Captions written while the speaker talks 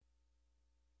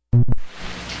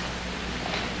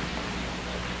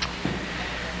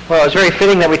Well, it's very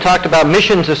fitting that we talked about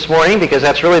missions this morning because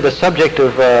that's really the subject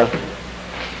of the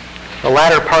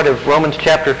latter part of Romans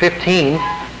chapter 15. You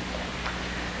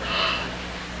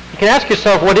can ask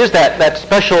yourself, what is that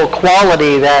special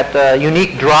quality, that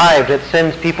unique drive that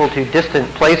sends people to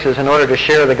distant places in order to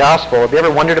share the gospel? Have you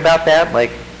ever wondered about that?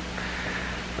 Like,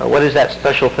 what is that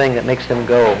special thing that makes them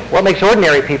go? What makes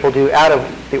ordinary people do out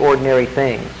of the ordinary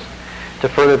things to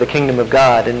further the kingdom of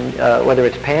God? And whether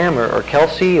it's Pam or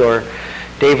Kelsey or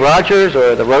Dave Rogers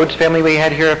or the Rhodes family we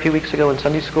had here a few weeks ago in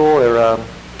Sunday school, or a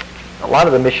lot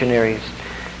of the missionaries.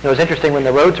 It was interesting when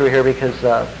the Rhodes were here because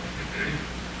the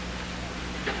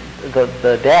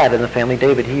dad in the family,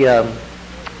 David,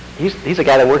 he's a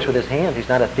guy that works with his hands. He's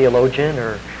not a theologian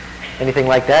or anything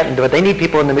like that. But they need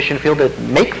people in the mission field that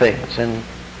make things and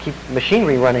keep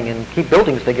machinery running and keep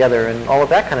buildings together and all of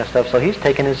that kind of stuff. So he's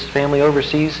taken his family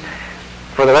overseas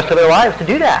for the rest of their lives to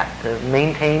do that, to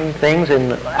maintain things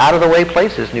in out-of-the-way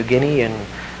places, New Guinea and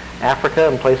Africa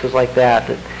and places like that.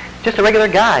 Just a regular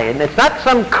guy. And it's not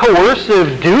some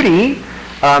coercive duty.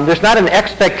 There's not an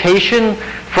expectation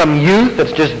from youth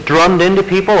that's just drummed into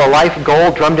people, a life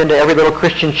goal drummed into every little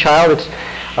Christian child. It's,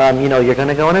 you're going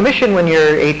to go on a mission when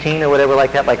you're 18 or whatever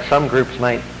like that, like some groups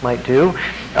might do.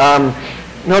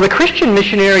 No, the Christian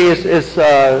missionary is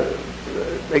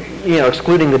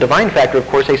excluding the divine factor, of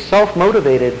course, a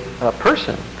self-motivated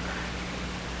person.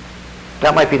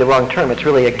 That might be the wrong term. It's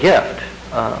really a gift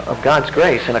of God's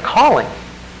grace and a calling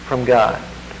from God.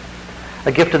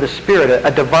 A gift of the Spirit,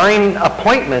 a divine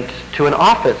appointment to an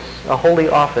office, a holy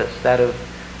office, that of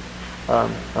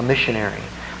a missionary.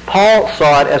 Paul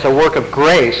saw it as a work of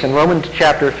grace. In Romans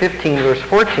chapter 15, verse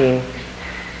 14,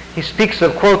 he speaks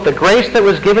of, quote, "the grace that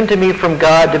was given to me from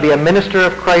God to be a minister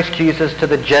of Christ Jesus to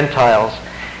the Gentiles."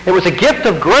 It was a gift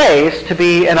of grace to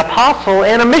be an apostle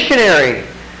and a missionary.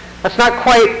 That's not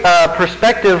quite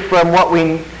perspective from what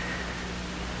we...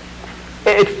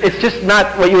 It's just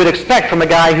not what you would expect from a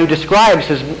guy who describes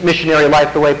his missionary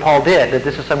life the way Paul did, that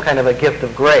this is some kind of a gift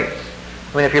of grace.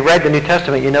 I mean, if you've read the New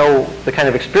Testament, you know the kind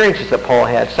of experiences that Paul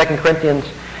had. 2 Corinthians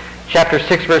chapter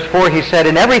 6, verse 4, he said,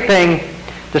 in everything,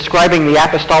 describing the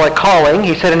apostolic calling,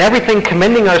 he said, in everything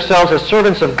commending ourselves as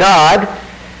servants of God,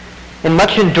 in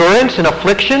much endurance and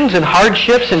afflictions and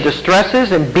hardships and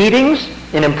distresses and beatings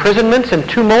and imprisonments and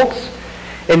tumults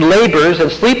and labors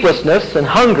and sleeplessness and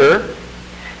hunger,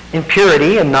 in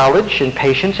purity and knowledge and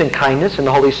patience and kindness and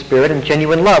the Holy Spirit and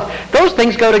genuine love. Those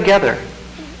things go together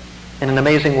in an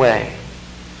amazing way.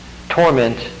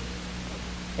 Torment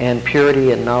and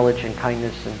purity and knowledge and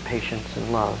kindness and patience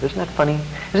and love. Isn't that funny?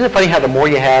 Isn't it funny how the more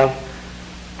you have,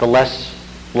 the less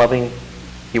loving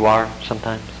you are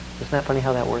sometimes? Isn't that funny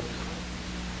how that works?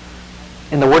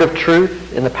 In the word of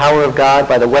truth, in the power of God,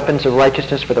 by the weapons of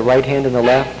righteousness for the right hand and the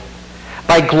left,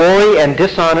 by glory and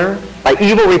dishonor, by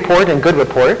evil report and good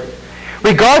report,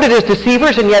 regarded as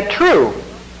deceivers and yet true,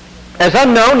 as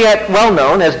unknown yet well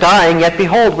known, as dying yet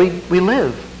behold, we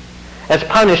live, as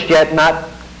punished yet not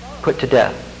put to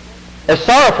death, as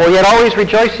sorrowful yet always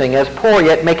rejoicing, as poor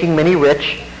yet making many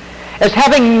rich, as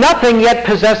having nothing yet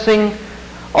possessing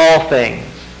all things.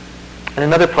 In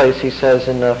another place he says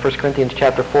in 1 Corinthians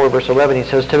chapter 4, verse 11, he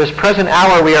says, to this present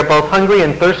hour we are both hungry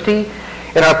and thirsty,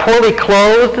 and are poorly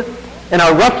clothed, and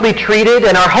are roughly treated,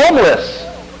 and are homeless.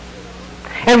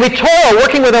 And we toil,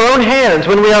 working with our own hands.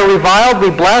 When we are reviled, we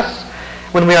bless.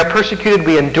 When we are persecuted,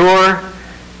 we endure.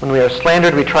 When we are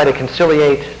slandered, we try to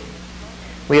conciliate.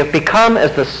 We have become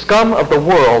as the scum of the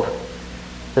world,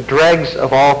 the dregs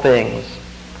of all things,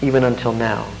 even until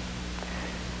now.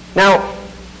 Now,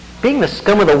 being the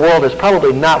scum of the world is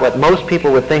probably not what most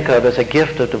people would think of as a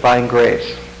gift of divine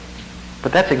grace.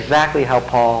 But that's exactly how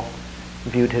Paul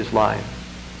viewed his life.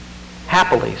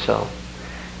 Happily so.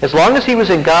 As long as he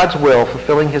was in God's will,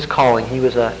 fulfilling his calling, he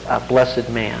was a blessed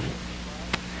man.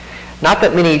 Not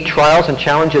that many trials and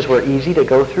challenges were easy to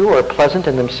go through or pleasant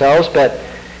in themselves, but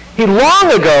he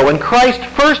long ago, when Christ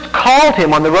first called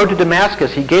him on the road to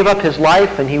Damascus, he gave up his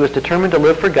life and he was determined to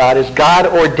live for God as God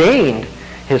ordained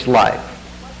his life.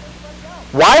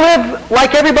 Why live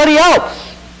like everybody else?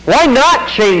 Why not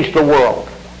change the world?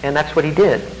 And that's what he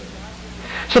did.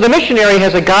 So the missionary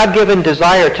has a God-given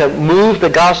desire to move the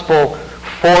gospel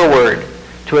forward,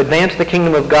 to advance the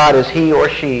kingdom of God as he or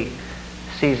she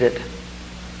sees it.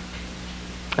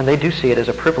 And they do see it as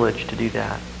a privilege to do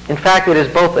that. In fact, it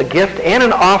is both a gift and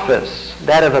an office,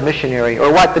 that of a missionary,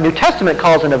 or what the New Testament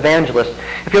calls an evangelist.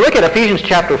 If you look at Ephesians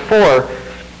chapter 4,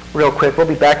 real quick, we'll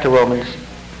be back to Romans.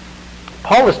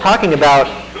 Paul is talking about,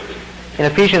 in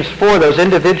Ephesians 4, those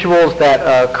individuals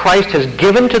that Christ has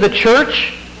given to the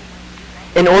church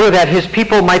in order that his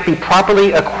people might be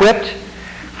properly equipped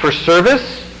for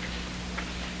service.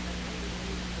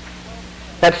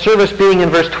 That service being in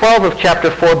verse 12 of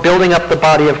chapter 4, building up the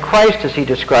body of Christ as he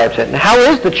describes it. And how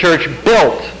is the church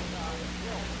built?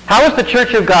 How is the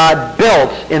church of God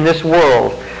built in this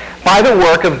world? By the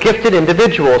work of gifted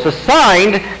individuals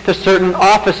assigned to certain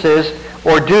offices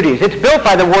or duties. It's built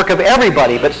by the work of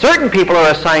everybody, but certain people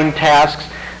are assigned tasks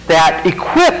that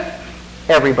equip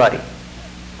everybody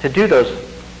to do those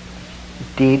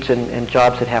deeds and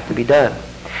jobs that have to be done.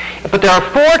 But there are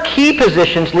 4 key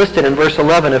positions listed in verse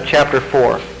 11 of chapter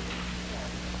 4.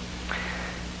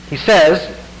 He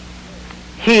says,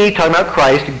 he, talking about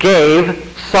Christ, gave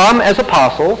some as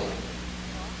apostles,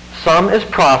 some as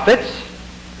prophets,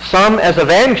 some as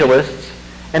evangelists,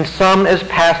 and some as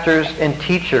pastors and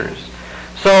teachers.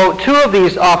 So 2 of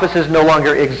these offices no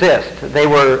longer exist. They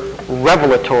were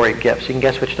revelatory gifts. You can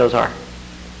guess which those are.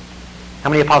 How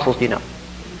many apostles do you know?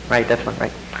 Right, that's one,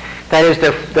 right? That is,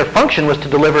 their function was to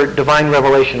deliver divine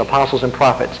revelation, apostles and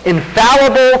prophets.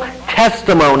 Infallible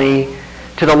testimony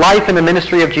to the life and the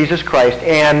ministry of Jesus Christ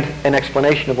and an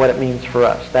explanation of what it means for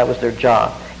us. That was their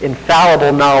job.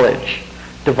 Infallible knowledge,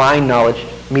 divine knowledge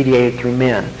mediated through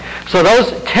men. So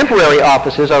those temporary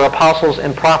offices are apostles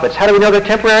and prophets. How do we know they're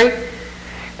temporary?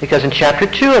 Because in chapter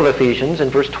 2 of Ephesians, in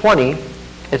verse 20,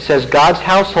 it says, God's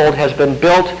household has been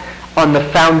built on the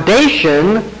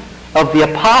foundation of the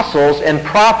apostles and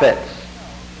prophets,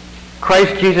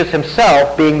 Christ Jesus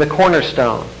himself being the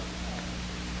cornerstone.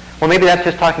 Well, maybe that's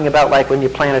just talking about like when you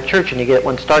plant a church and you get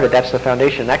one started, that's the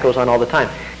foundation. That goes on all the time.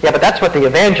 Yeah, but that's what the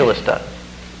evangelist does.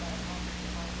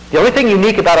 The only thing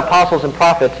unique about apostles and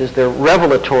prophets is their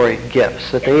revelatory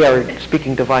gifts, that they are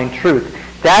speaking divine truth.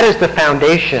 That is the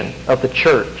foundation of the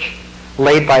church,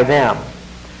 laid by them.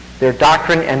 Their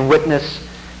doctrine and witness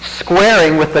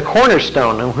squaring with the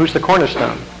cornerstone. And who's the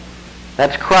cornerstone?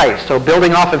 That's Christ. So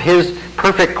building off of his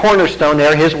perfect cornerstone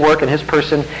there, his work and his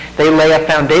person, they lay a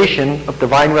foundation of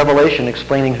divine revelation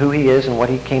explaining who he is and what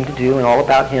he came to do and all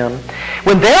about him.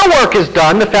 When their work is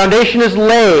done, the foundation is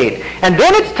laid. And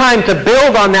then it's time to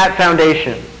build on that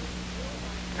foundation.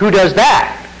 Who does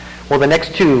that? Well, the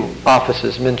next 2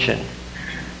 offices mentioned.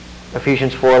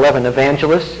 Ephesians 4:11,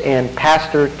 evangelists and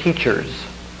pastor teachers.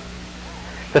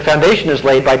 The foundation is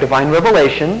laid by divine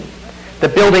revelation. The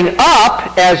building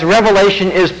up as revelation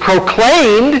is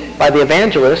proclaimed by the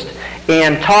evangelist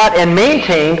and taught and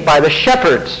maintained by the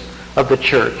shepherds of the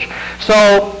church.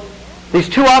 So these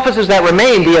 2 offices that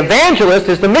remain, the evangelist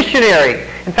is the missionary.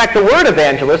 In fact, the word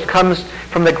evangelist comes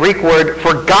from the Greek word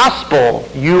for gospel,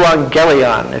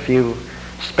 euangelion. If you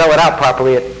spell it out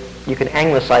properly, you can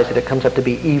anglicize it. It comes up to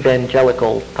be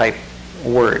evangelical type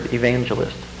word,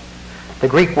 evangelist. The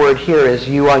Greek word here is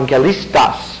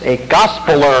euangelistos, a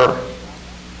gospeler,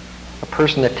 a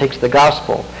person that takes the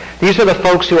gospel. These are the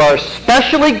folks who are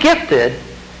specially gifted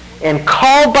and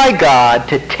called by God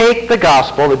to take the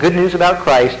gospel, the good news about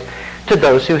Christ, to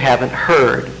those who haven't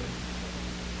heard.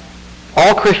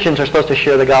 All Christians are supposed to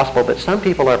share the gospel, but some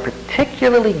people are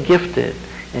particularly gifted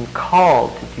and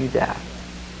called to do that.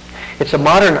 It's a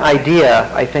modern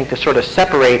idea, I think, to sort of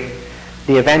separate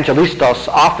the evangelistos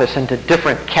office into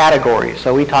different categories.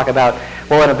 So we talk about,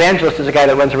 well, an evangelist is a guy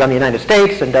that runs around the United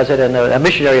States and does it, and a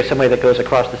missionary is somebody that goes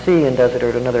across the sea and does it,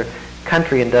 or to another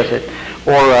country and does it.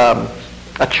 Or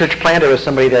a church planter is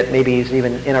somebody that maybe is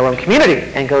even in our own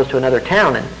community and goes to another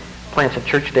town and plants a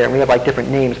church there. And we have like different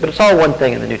names, but it's all one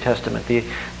thing in the New Testament. The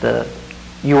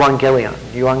euangelion,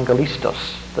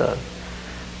 euangelistos, the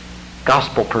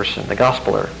gospel person, the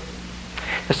gospeler.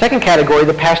 The second category,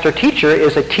 the pastor-teacher,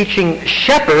 is a teaching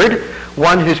shepherd,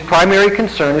 one whose primary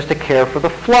concern is to care for the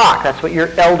flock. That's what your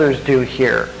elders do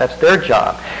here. That's their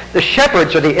job. The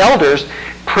shepherds, or the elders,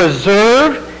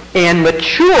 preserve and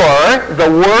mature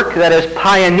the work that is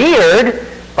pioneered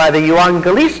by the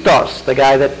euangelistos, the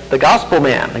guy the gospel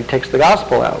man, who takes the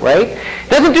gospel out, right? It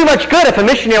doesn't do much good if a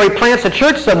missionary plants a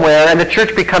church somewhere and the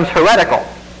church becomes heretical.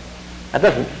 That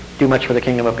doesn't do much for the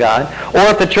kingdom of God. Or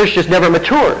if the church just never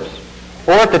matures.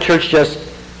 Or if the church just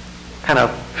kind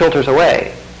of filters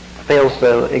away, fails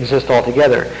to exist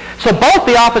altogether. So both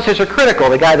the offices are critical.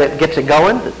 The guy that gets it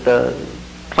going, the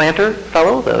planter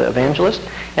fellow, the evangelist,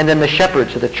 and then the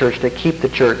shepherds of the church that keep the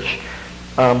church.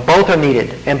 Both are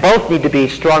needed, and both need to be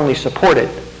strongly supported,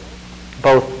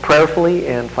 both prayerfully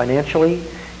and financially,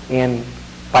 and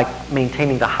by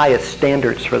maintaining the highest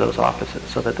standards for those offices,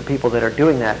 so that the people that are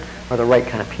doing that are the right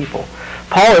kind of people.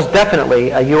 Paul is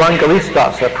definitely a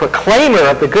euangelistos, a proclaimer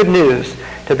of the good news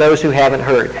to those who haven't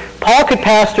heard. Paul could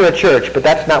pastor a church, but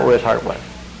that's not where his heart was.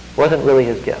 It wasn't really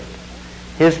his gift.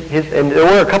 And there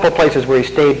were a couple places where he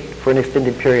stayed for an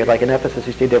extended period, like in Ephesus,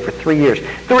 he stayed there for 3 years.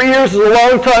 3 years is a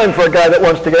long time for a guy that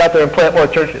wants to get out there and plant more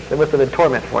churches. It must have been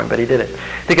torment for him, but he did it.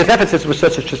 Because Ephesus was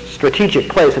such a strategic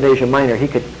place in Asia Minor, he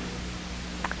could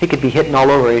be hitting all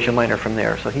over Asia Minor from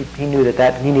there. So he knew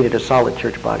that he needed a solid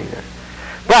church body there.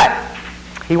 But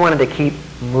he wanted to keep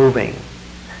moving.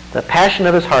 The passion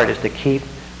of his heart is to keep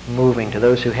moving to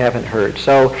those who haven't heard.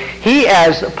 So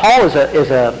Paul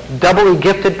is a doubly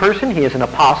gifted person. He is an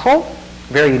apostle,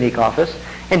 very unique office,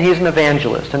 and he's an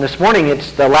evangelist. And this morning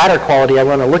it's the latter quality I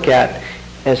want to look at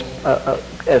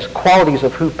as qualities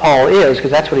of who Paul is,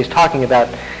 because that's what he's talking about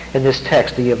in this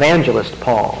text, the evangelist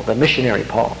Paul, the missionary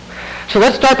Paul. So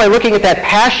let's start by looking at that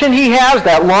passion he has,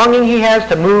 that longing he has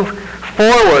to move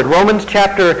forward. Romans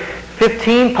chapter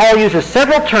 15, Paul uses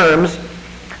several terms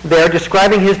there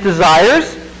describing his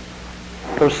desires,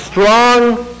 those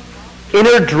strong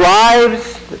inner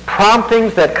drives,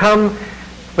 promptings that come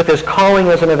with his calling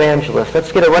as an evangelist.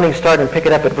 Let's get a running start and pick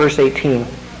it up at verse 18.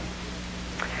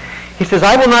 He says,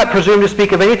 I will not presume to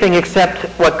speak of anything except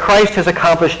what Christ has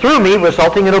accomplished through me,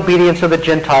 resulting in obedience of the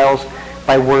Gentiles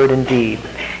by word and deed.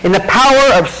 In the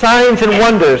power of signs and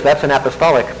wonders, that's an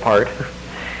apostolic part,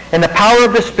 and the power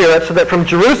of the Spirit, so that from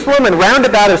Jerusalem and round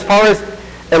about as far as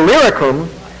Illyricum,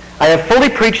 I have fully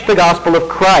preached the gospel of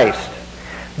Christ.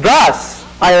 Thus,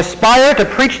 I aspire to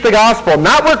preach the gospel,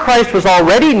 not where Christ was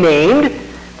already named,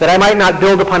 that I might not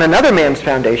build upon another man's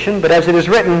foundation, but as it is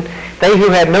written, they who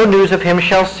had no news of him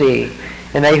shall see,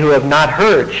 and they who have not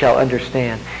heard shall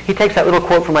understand. He takes that little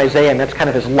quote from Isaiah, and that's kind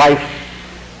of his life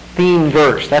theme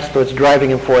verse. That's what's driving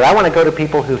him forward. I want to go to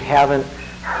people who haven't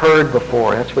heard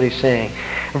before. That's what he's saying.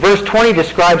 Verse 20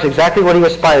 describes exactly what he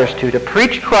aspires to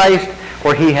preach Christ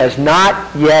where he has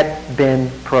not yet been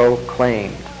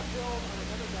proclaimed.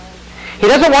 He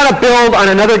doesn't want to build on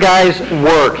another guy's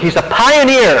work. He's a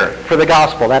pioneer for the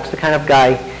gospel. That's the kind of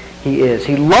guy he is.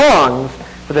 He longs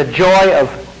for the joy of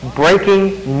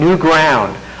breaking new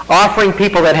ground, offering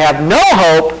people that have no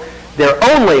hope their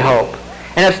only hope.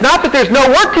 And it's not that there's no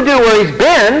work to do where he's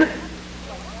been.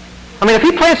 I mean, if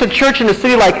he plants a church in a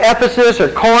city like Ephesus or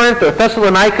Corinth or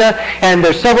Thessalonica, and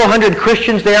there's several hundred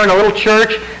Christians there in a little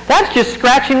church, that's just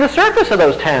scratching the surface of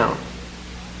those towns.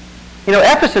 You know,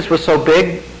 Ephesus was so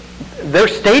big, their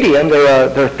stadium,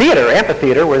 their theater,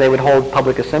 amphitheater, where they would hold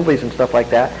public assemblies and stuff like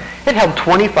that, it held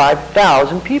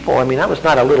 25,000 people. I mean, that was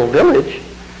not a little village.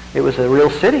 It was a real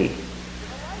city.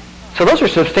 So those are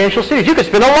substantial cities. You could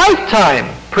spend a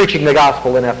lifetime preaching the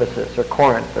gospel in Ephesus or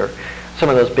Corinth or some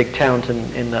of those big towns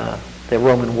in the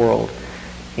Roman world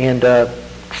and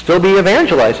still be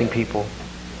evangelizing people.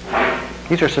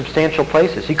 These are substantial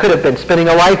places. He could have been spending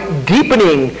a life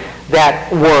deepening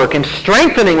that work and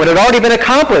strengthening what had already been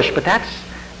accomplished, but that's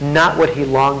not what he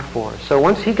longed for. So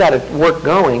once he got a work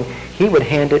going, he would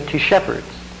hand it to shepherds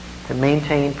to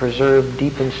maintain, preserve,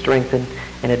 deepen, strengthen,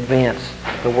 and advance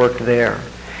the work there.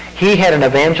 He had an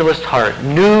evangelist heart,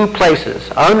 new places,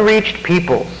 unreached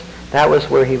peoples. That was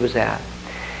where he was at.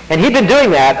 And he'd been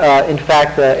doing that, in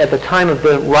fact, at the time of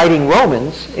the writing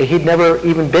Romans. He'd never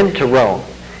even been to Rome.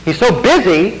 He's so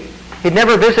busy, he'd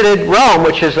never visited Rome,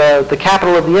 which is the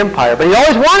capital of the empire. But he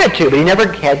always wanted to, but he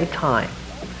never had the time.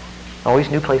 Always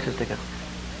new places to go.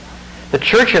 The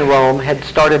church in Rome had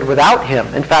started without him.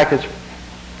 In fact,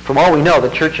 from all we know, the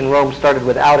church in Rome started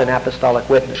without an apostolic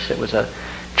witness. It was a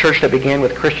church that began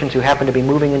with Christians who happened to be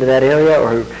moving into that area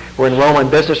or who were in Rome on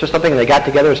business or something, and they got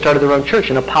together and started their own church.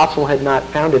 An apostle had not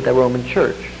founded the Roman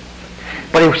church.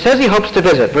 But he says he hopes to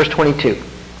visit. Verse 22.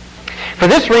 For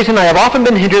this reason I have often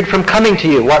been hindered from coming to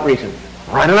you. What reason?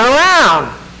 Running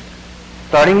around.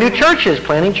 Starting new churches,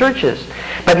 planting churches.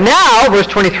 But now, verse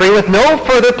 23, with no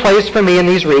further place for me in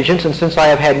these regions, and since I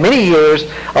have had many years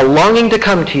a longing to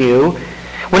come to you,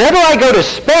 whenever I go to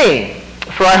Spain,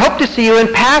 for I hope to see you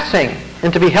in passing,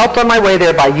 and to be helped on my way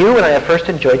there by you, and I have first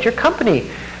enjoyed your company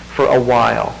for a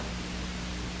while.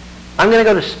 I'm going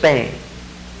to go to Spain.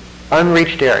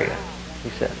 Unreached area,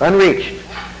 he says. Unreached.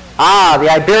 The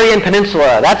Iberian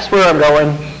Peninsula. That's where I'm going.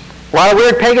 A lot of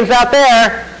weird pagans out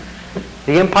there.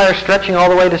 The empire stretching all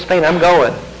the way to Spain. I'm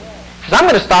going. He says, I'm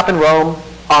going to stop in Rome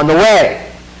on the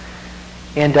way.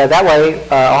 And that way,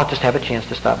 I'll just have a chance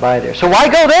to stop by there. So why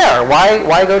go there?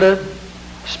 Why go to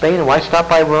Spain and why stop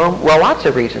by Rome? Well, lots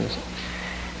of reasons.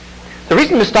 The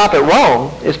reason to stop at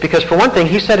Rome is because, for one thing,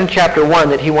 he said in chapter 1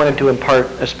 that he wanted to impart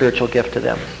a spiritual gift to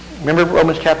them. Remember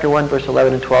Romans chapter 1, verse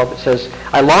 11 and 12? It says,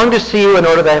 I long to see you in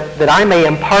order that I may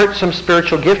impart some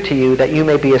spiritual gift to you, that you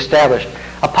may be established.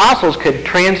 Apostles could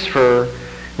transfer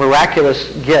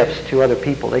miraculous gifts to other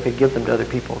people. They could give them to other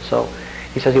people. So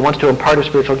He says he wants to impart a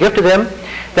spiritual gift to them.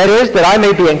 That is, that I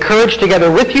may be encouraged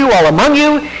together with you, all among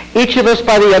you, each of us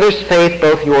by the other's faith,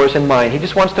 both yours and mine. He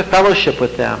just wants to fellowship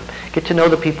with them, get to know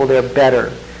the people there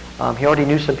better. He already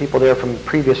knew some people there from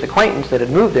previous acquaintance that had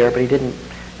moved there, but he didn't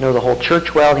know the whole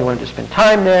church well. He wanted to spend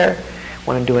time there,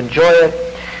 wanted to enjoy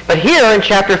it. But here in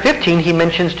chapter 15, he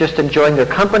mentions just enjoying their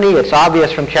company. It's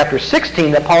obvious from chapter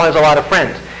 16 that Paul has a lot of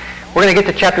friends. We're going to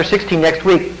get to chapter 16 next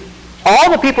week.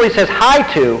 All the people he says hi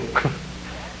to,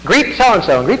 greet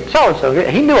so-and-so, greet so-and-so.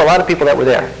 He knew a lot of people that were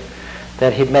there,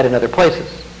 that he'd met in other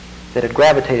places, that had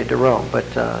gravitated to Rome. But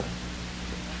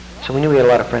so we knew he had a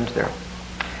lot of friends there.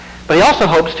 But he also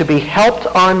hopes to be helped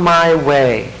on my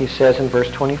way, he says in verse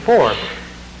 24.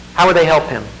 How would they help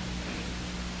him?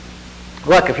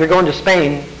 Look, if you're going to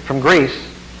Spain from Greece,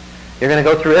 you're going to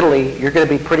go through Italy, you're going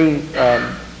to be pretty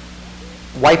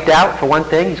wiped out for one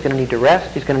thing. He's going to need to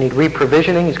rest. He's going to need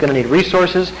reprovisioning. He's going to need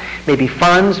resources, maybe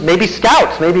funds, maybe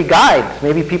scouts, maybe guides,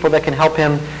 maybe people that can help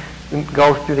him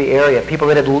go through the area. People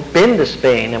that had been to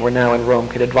Spain and were now in Rome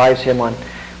could advise him on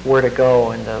where to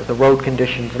go and the road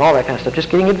conditions and all that kind of stuff, just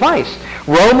getting advice.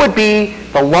 Rome would be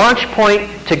the launch point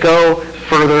to go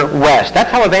further west. That's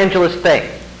how evangelists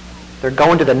think. They're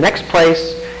going to the next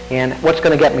place, and what's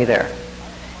going to get me there?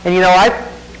 And you know,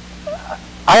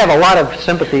 I have a lot of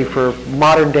sympathy for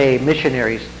modern-day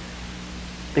missionaries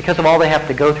because of all they have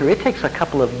to go through. It takes a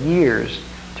couple of years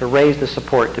to raise the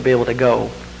support to be able to go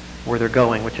where they're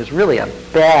going, which is really a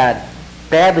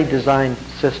badly designed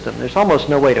system. There's almost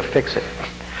no way to fix it.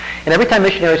 And every time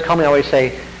missionaries call me, I always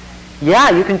say, yeah,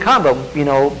 you can come, but you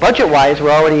know, budget-wise,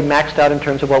 we're already maxed out in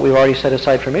terms of what we've already set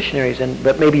aside for missionaries,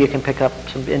 but maybe you can pick up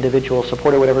some individual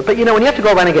support or whatever. But you know, when you have to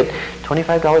go around and get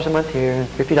 $25 a month here, and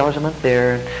 $50 a month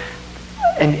there,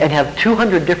 and have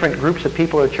 200 different groups of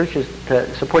people or churches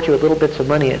to support you with little bits of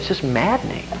money, it's just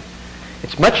maddening.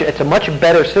 It's a much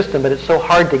better system, but it's so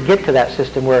hard to get to that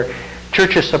system where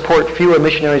churches support fewer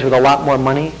missionaries with a lot more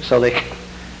money, so they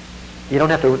don't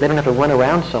have to run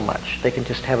around so much. They can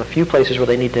just have a few places where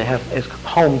they need to have as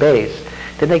home base.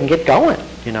 Then they can get going,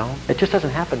 you know. It just doesn't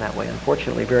happen that way,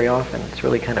 unfortunately, very often. It's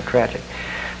really kind of tragic.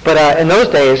 But in those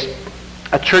days,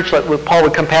 a church like Paul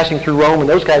would come passing through Rome, and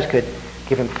those guys could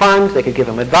give him funds, they could give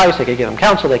him advice, they could give him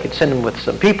counsel, they could send him with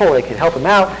some people, they could help him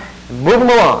out, and move him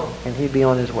along, and he'd be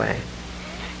on his way.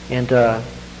 And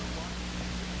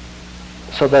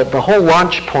so the whole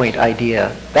launch point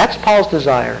idea, that's Paul's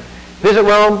desire. Visit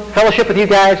Rome, fellowship with you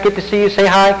guys, get to see you, say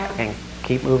hi, and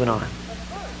keep moving on.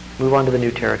 Move on to the new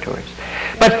territories.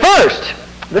 But first,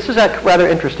 this is rather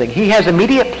interesting. He has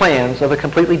immediate plans of a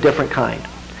completely different kind.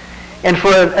 And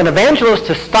for an evangelist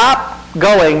to stop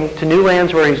going to new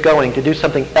lands where he's going to do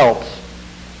something else,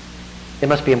 it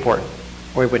must be important,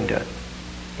 or he wouldn't do it.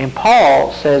 And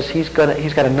Paul says he's got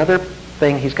another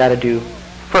thing he's got to do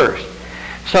first.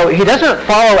 So he doesn't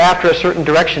follow after a certain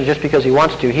direction just because he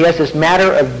wants to. He has this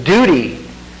matter of duty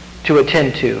to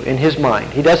attend to in his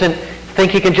mind. He doesn't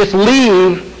think he can just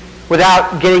leave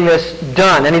without getting this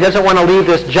done. And he doesn't want to leave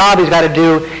this job he's got to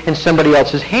do in somebody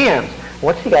else's hands.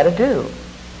 What's he got to do?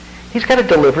 He's got to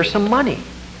deliver some money.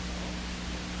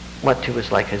 What, to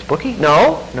his bookie?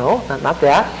 No, not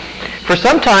that. For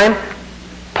some time,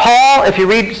 Paul, if you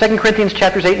read 2 Corinthians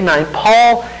chapters 8 and 9,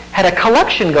 Paul had a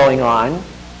collection going on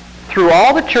through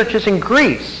all the churches in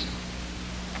Greece,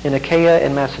 in Achaia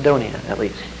and Macedonia at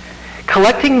least,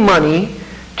 collecting money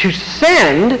to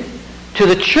send to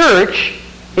the church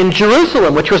in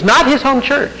Jerusalem, which was not his home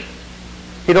church.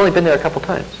 He'd only been there a couple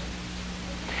times.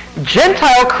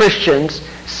 Gentile Christians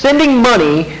sending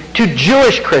money to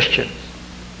Jewish Christians.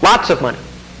 Lots of money.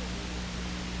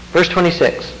 Verse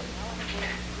 26.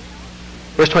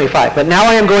 Verse 25, but now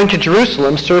I am going to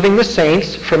Jerusalem, serving the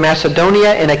saints, for Macedonia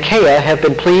and Achaia have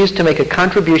been pleased to make a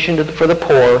contribution for the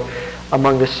poor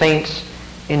among the saints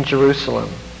in Jerusalem.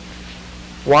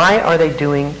 Why are they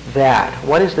doing that?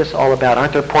 What is this all about?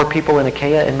 Aren't there poor people in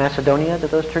Achaia and Macedonia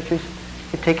that those churches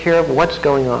could take care of? What's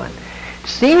going on? It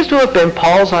seems to have been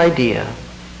Paul's idea,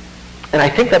 and I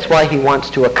think that's why he wants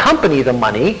to accompany the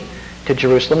money to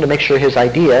Jerusalem to make sure his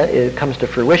idea comes to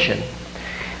fruition,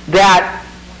 that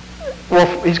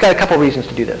well, he's got a couple reasons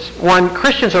to do this. One,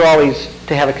 Christians are always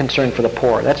to have a concern for the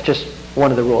poor. That's just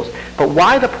one of the rules. But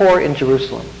why the poor in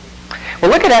Jerusalem? Well,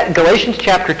 look at Galatians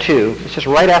chapter 2. It's just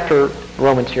right after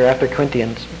Romans here, after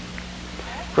Corinthians.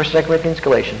 1st, 2nd Corinthians,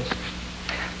 Galatians.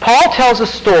 Paul tells a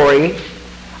story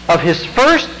of his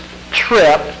first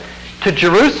trip to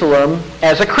Jerusalem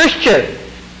as a Christian.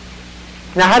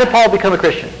 Now, how did Paul become a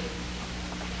Christian?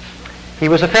 He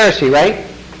was a Pharisee, right?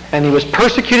 And he was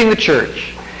persecuting the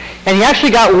church. And he actually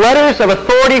got letters of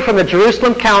authority from the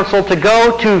Jerusalem Council to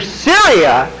go to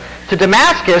Syria to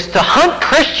Damascus to hunt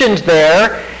Christians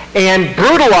there and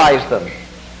brutalize them.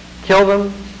 Kill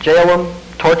them, jail them,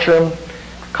 torture them,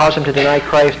 cause them to deny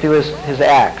Christ, do his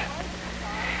act.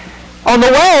 On the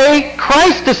way,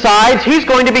 Christ decides he's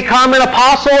going to become an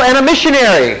apostle and a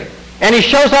missionary. And he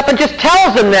shows up and just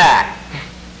tells them that.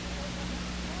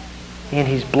 And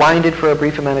he's blinded for a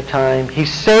brief amount of time.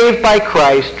 He's saved by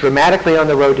Christ dramatically on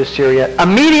the road to Syria,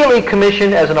 immediately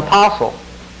commissioned as an apostle.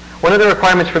 One of the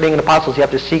requirements for being an apostle is you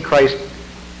have to see Christ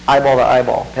eyeball to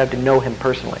eyeball. You have to know him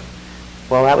personally.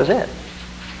 Well, that was it.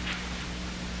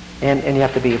 And you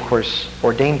have to be, of course,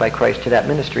 ordained by Christ to that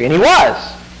ministry. And he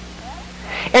was.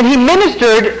 And he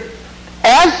ministered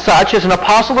as such, as an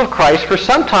apostle of Christ, for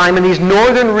some time in these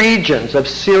northern regions of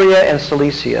Syria and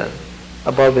Cilicia,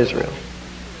 above Israel,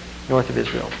 north of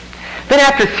Israel. Then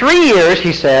after 3 years,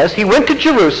 he says, he went to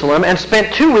Jerusalem and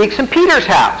spent 2 weeks in Peter's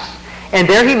house. And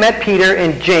there he met Peter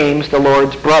and James, the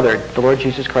Lord's brother, the Lord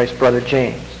Jesus Christ's brother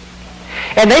James.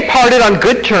 And they parted on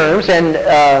good terms, and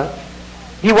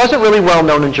he wasn't really well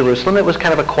known in Jerusalem. It was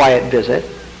kind of a quiet visit.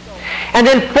 And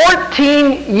then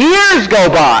 14 years go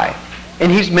by,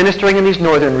 and he's ministering in these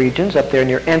northern regions up there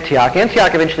near Antioch.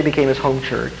 Antioch eventually became his home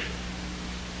church.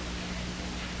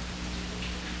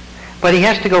 But he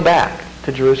has to go back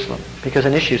to Jerusalem because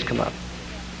an issue's come up.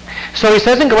 So he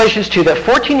says in Galatians 2 that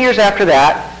 14 years after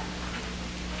that,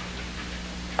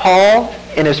 Paul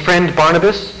and his friend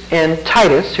Barnabas and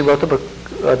Titus, who wrote the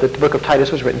book of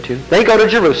Titus was written to, they go to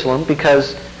Jerusalem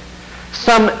because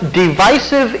some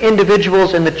divisive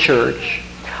individuals in the church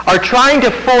are trying to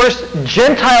force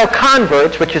Gentile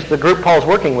converts, which is the group Paul's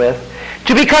working with,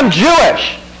 to become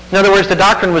Jewish. In other words, the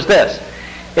doctrine was this.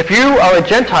 If you are a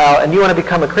Gentile and you want to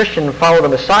become a Christian and follow the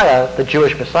Messiah, the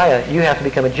Jewish Messiah, you have to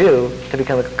become a Jew to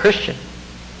become a Christian.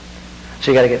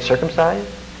 So you got to get circumcised.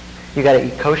 You got to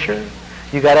eat kosher.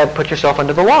 You got to put yourself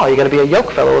under the law. You got to be a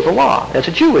yoke fellow of the law, as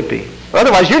a Jew would be.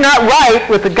 Otherwise, you're not right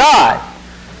with the God.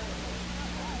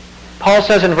 Paul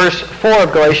says in verse 4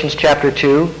 of Galatians chapter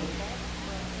 2,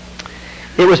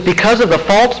 it was because of the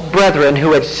false brethren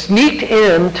who had sneaked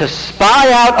in to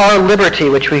spy out our liberty,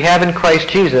 which we have in Christ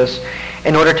Jesus,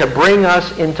 in order to bring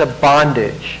us into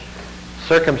bondage.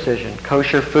 Circumcision,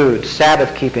 kosher food,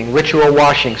 Sabbath keeping, ritual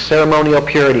washing, ceremonial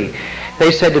purity.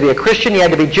 They said to be a Christian, you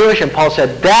had to be Jewish, and Paul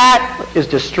said, that is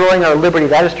destroying our liberty.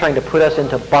 That is trying to put us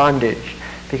into bondage,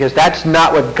 because that's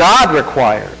not what God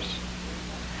requires.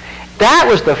 That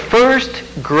was the first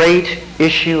great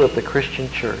issue of the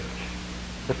Christian church.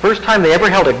 The first time they ever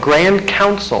held a grand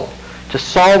council to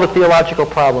solve a theological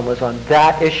problem was on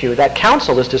that issue. That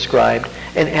council is described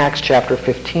in Acts chapter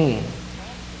 15.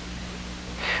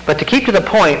 But to keep to the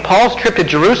point, Paul's trip to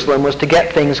Jerusalem was to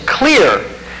get things clear,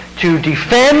 to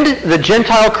defend the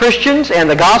Gentile Christians and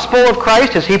the gospel of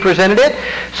Christ as he presented it.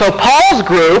 So Paul's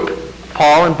group,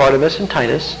 Paul and Barnabas and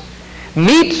Titus,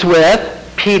 meets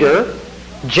with Peter,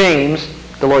 James,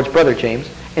 the Lord's brother James,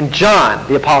 and John,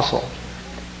 the apostle.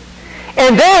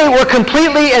 And they were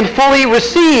completely and fully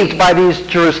received by these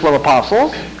Jerusalem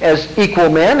apostles as equal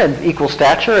men and equal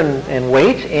stature and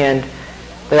weight, and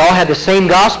they all had the same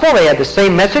gospel, they had the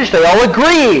same message, they all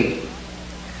agreed.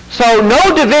 So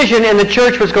no division in the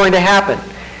church was going to happen.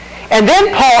 And then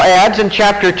Paul adds in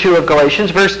chapter 2 of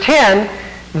Galatians, verse 10,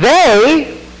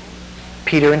 they,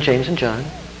 Peter and James and John,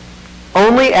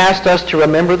 only asked us to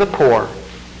remember the poor,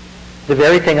 the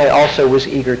very thing I also was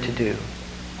eager to do.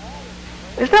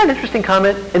 Isn't that an interesting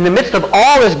comment? In the midst of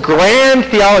all this grand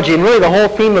theology, and really the whole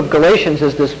theme of Galatians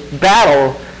is this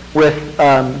battle with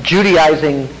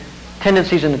Judaizing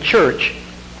tendencies in the church,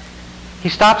 he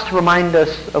stops to remind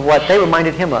us of what they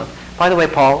reminded him of. By the way,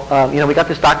 Paul, we got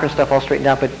this doctrine stuff all straightened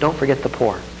out, but don't forget the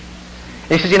poor.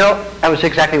 And he says, that was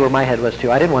exactly where my head was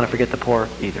too. I didn't want to forget the poor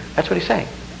either. That's what he's saying.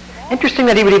 Interesting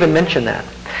that he would even mention that.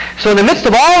 So in the midst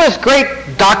of all this great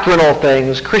doctrinal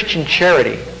things, Christian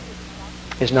charity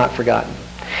is not forgotten.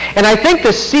 And I think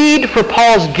the seed for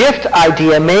Paul's gift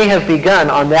idea may have begun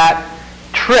on that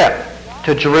trip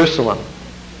to Jerusalem.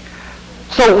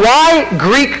 So why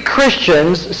Greek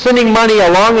Christians sending money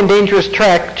a long and dangerous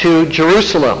trek to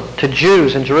Jerusalem, to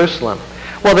Jews in Jerusalem?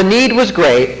 Well, the need was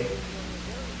great.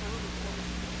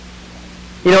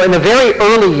 In the very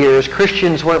early years,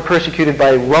 Christians weren't persecuted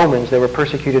by Romans. They were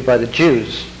persecuted by the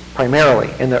Jews, primarily,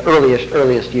 in the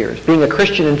earliest years. Being a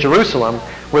Christian in Jerusalem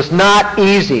was not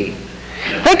easy.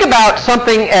 Think about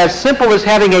something as simple as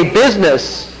having a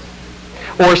business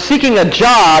or seeking a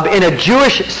job in a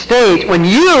Jewish state when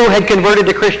you had converted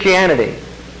to Christianity.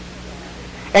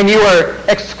 And you were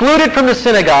excluded from the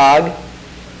synagogue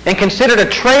and considered a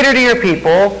traitor to your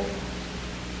people.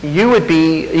 You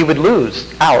would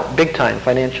lose out big time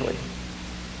financially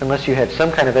unless you had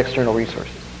some kind of external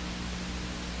resources.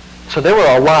 So there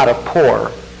were a lot of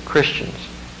poor Christians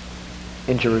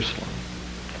in Jerusalem.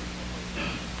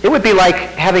 It would be like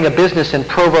having a business in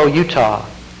Provo, Utah,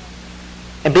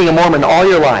 and being a Mormon all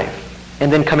your life,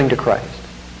 and then coming to Christ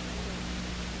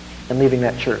and leaving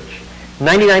that church.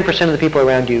 99% of the people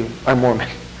around you are Mormon.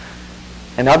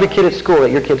 And every kid at school that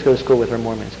your kids go to school with are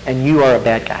Mormons, and you are a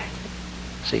bad guy.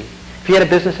 See, if you had a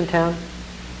business in town,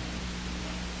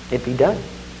 it'd be done.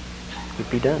 It'd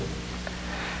be done.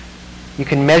 You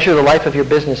can measure the life of your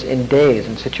business in days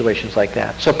in situations like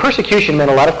that. So persecution meant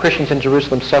a lot of Christians in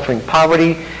Jerusalem suffering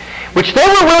poverty, which they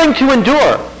were willing to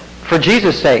endure for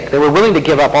Jesus' sake. They were willing to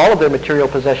give up all of their material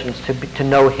possessions to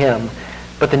know him,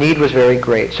 but the need was very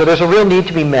great. So there's a real need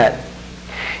to be met.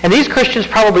 And these Christians,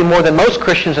 probably more than most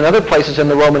Christians in other places in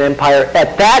the Roman Empire,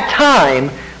 at that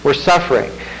time were suffering.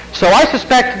 So I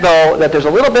suspect, though, that there's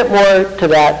a little bit more to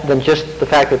that than just the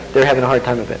fact that they're having a hard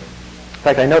time of it. In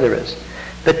fact, I know there is.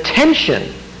 The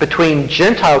tension between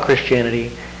Gentile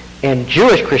Christianity and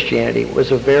Jewish Christianity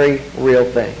was a very real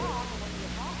thing.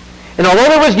 And although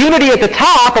there was unity at the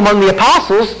top among the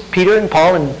apostles, Peter and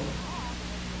Paul, and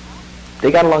they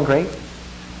got along great.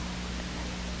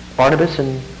 Barnabas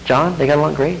and John, they got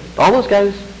along great. All those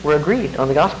guys were agreed on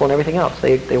the gospel and everything else.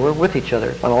 They were with each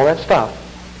other on all that stuff.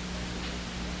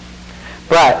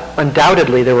 But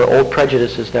undoubtedly there were old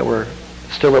prejudices that were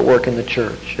still at work in the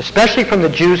church, especially from the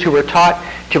Jews who were taught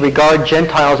to regard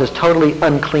Gentiles as totally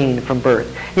unclean from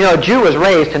birth. You know, a Jew was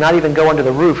raised to not even go under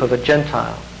the roof of a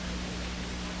Gentile.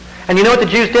 And you know what the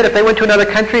Jews did? If they went to another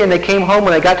country and they came home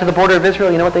when they got to the border of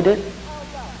Israel, you know what they did?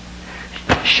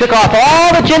 Shook off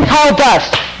all the Gentile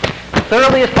dust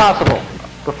thoroughly as possible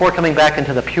before coming back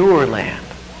into the pure land.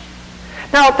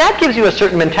 Now, that gives you a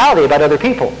certain mentality about other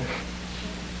people.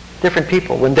 Different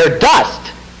people. When their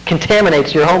dust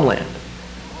contaminates your homeland.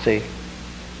 See?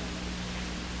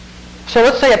 So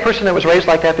let's say a person that was raised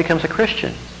like that becomes a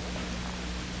Christian.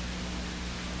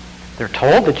 They're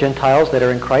told the Gentiles that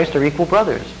are in Christ are equal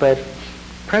brothers, but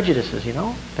prejudices, you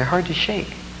know, they're hard to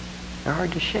shake. They're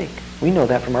hard to shake. We know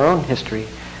that from our own history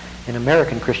in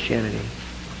American Christianity.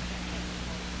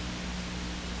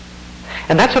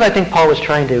 And that's what I think Paul was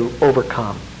trying to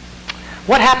overcome.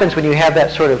 What happens when you have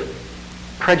that sort of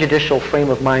prejudicial frame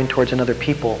of mind towards another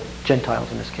people,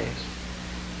 Gentiles in this case?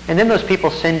 And then those people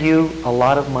send you a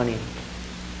lot of money,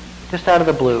 just out of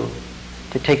the blue,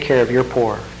 to take care of your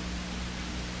poor.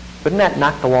 Wouldn't that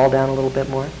knock the wall down a little bit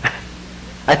more?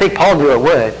 I think Paul knew it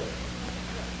would.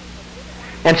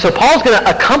 And so Paul's going to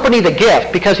accompany the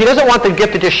gift because he doesn't want the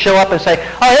gift to just show up and say,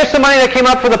 oh, here's some money that came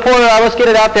up for the poor, let's get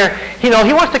it out there. You know,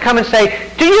 he wants to come and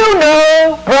say, do you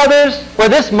know, brothers, where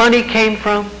this money came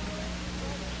from?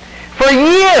 For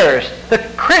years, the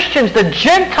Christians, the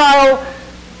Gentile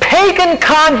pagan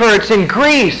converts in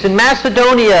Greece, in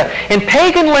Macedonia, in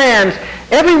pagan lands,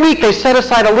 every week they set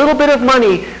aside a little bit of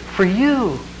money for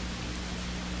you.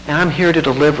 And I'm here to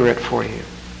deliver it for you.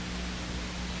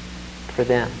 For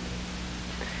them.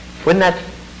 Wouldn't that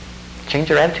change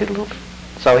their attitude a little bit?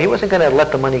 So he wasn't going to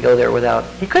let the money go there without...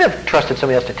 He could have trusted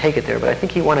somebody else to take it there, but I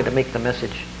think he wanted to make the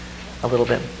message a little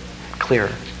bit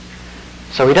clearer.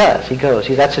 So he does. He goes.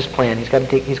 That's his plan. He's going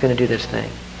to do this thing.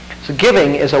 So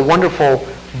giving is a wonderful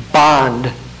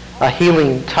bond, a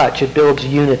healing touch. It builds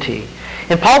unity.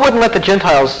 And Paul wouldn't let the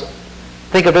Gentiles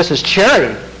think of this as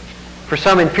charity for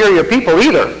some inferior people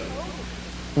either.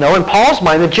 No, in Paul's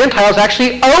mind, the Gentiles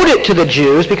actually owed it to the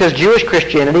Jews because Jewish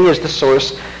Christianity is the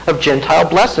source of Gentile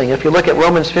blessing. If you look at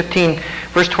Romans 15,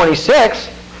 verse 26,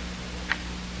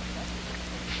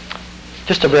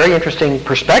 just a very interesting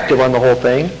perspective on the whole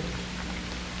thing.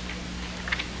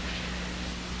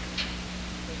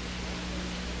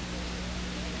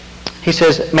 He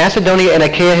says, Macedonia and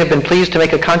Achaia have been pleased to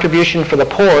make a contribution for the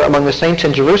poor among the saints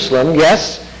in Jerusalem.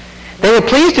 Yes, they were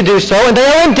pleased to do so, and they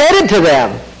are indebted to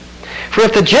them. For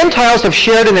if the Gentiles have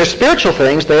shared in their spiritual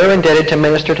things, they are indebted to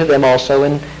minister to them also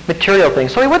in material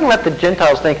things. So he wouldn't let the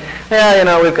Gentiles think, yeah, you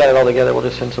know, we've got it all together. We'll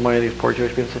just send some money to these poor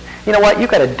Jewish people. You know what? You've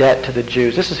got a debt to the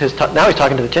Jews. This is his. Now he's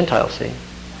talking to the Gentiles, see?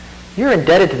 You're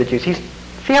indebted to the Jews.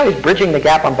 See how he's bridging the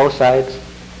gap on both sides?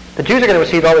 The Jews are going to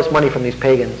receive all this money from these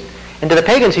pagans. And to the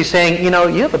pagans, he's saying, you know,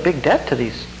 you have a big debt to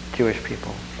these Jewish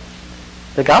people.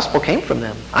 The gospel came from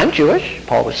them. I'm Jewish,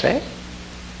 Paul was saying.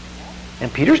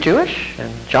 And Peter's Jewish,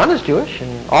 and John is Jewish,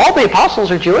 and all the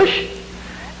apostles are Jewish,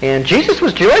 and Jesus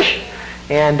was Jewish,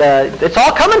 and it's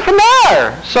all coming from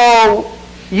there. So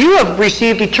you have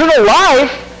received eternal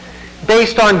life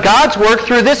based on God's work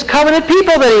through this covenant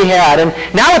people that he had, and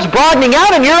now it's broadening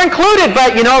out, and you're included,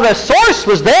 but you know, the source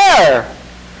was there.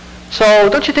 So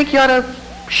don't you think you ought to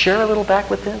share a little back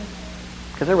with them?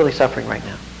 Because they're really suffering right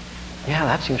now. Yeah,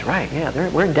 that seems right. Yeah,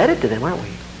 we're indebted to them, aren't we?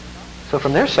 So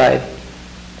from their side,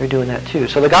 they're doing that too.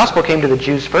 So the gospel came to the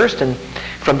Jews first, and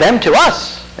from them to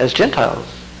us as Gentiles.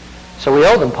 So we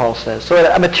owe them, Paul says. So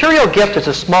a material gift is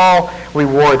a small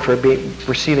reward for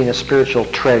receiving a spiritual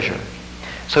treasure.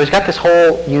 So he's got this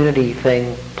whole unity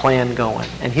thing plan going,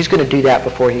 and he's going to do that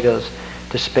before he goes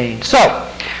to Spain.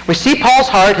 So we see Paul's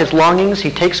heart, his longings.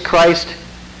 He takes Christ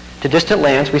to distant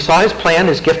lands. We saw his plan,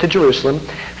 his gift to Jerusalem.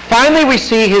 Finally, we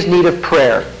see his need of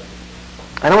prayer.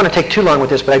 I don't want to take too long with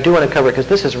this, but I do want to cover it because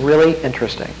this is really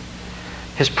interesting.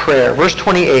 His prayer. Verse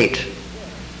 28.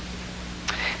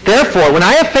 Therefore, when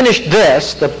I have finished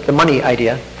this, the money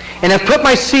idea, and have put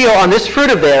my seal on this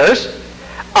fruit of theirs,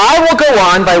 I will go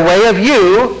on by way of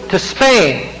you to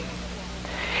Spain.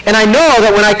 And I know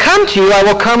that when I come to you, I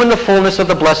will come in the fullness of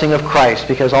the blessing of Christ,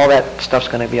 because all that stuff's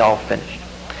going to be all finished.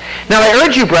 Now I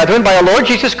urge you, brethren, by our Lord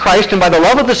Jesus Christ and by the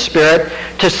love of the Spirit,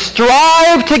 to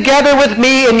strive together with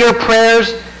me in your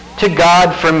prayers to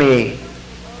God for me,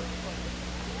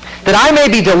 that I may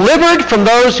be delivered from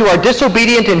those who are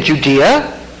disobedient in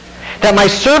Judea, that my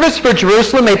service for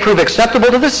Jerusalem may prove acceptable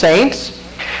to the saints,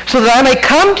 so that I may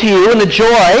come to you in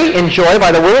joy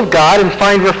by the will of God, and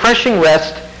find refreshing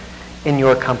rest in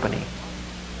your company.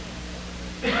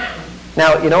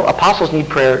 Now, apostles need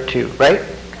prayer too, right?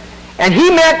 And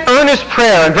he meant earnest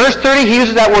prayer. In verse 30, he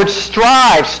uses that word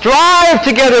strive. Strive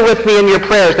together with me in your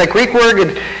prayers. That Greek word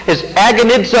is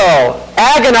agonizo.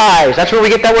 Agonize. That's where we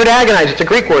get that word agonize. It's a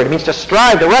Greek word. It means to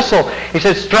strive, to wrestle. He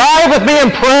says, strive with me in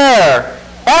prayer.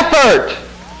 Effort.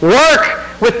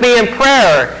 Work with me in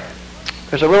prayer.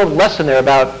 There's a real lesson there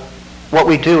about what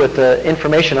we do with the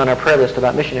information on our prayer list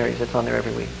about missionaries that's on there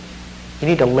every week. You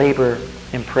need to labor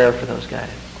in prayer for those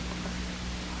guys.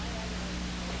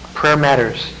 Prayer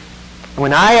matters.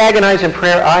 When I agonize in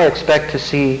prayer, I expect to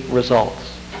see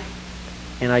results.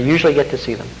 And I usually get to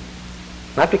see them.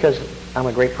 Not because I'm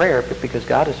a great prayer, but because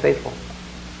God is faithful.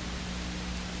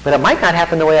 But it might not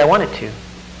happen the way I want it to.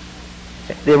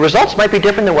 The results might be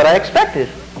different than what I expected.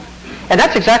 And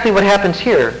that's exactly what happens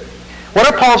here. What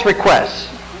are Paul's requests?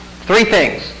 3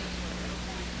 things.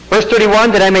 Verse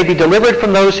 31, that I may be delivered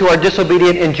from those who are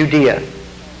disobedient in Judea.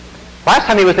 Last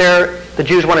time he was there, the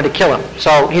Jews wanted to kill him.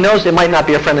 So he knows it might not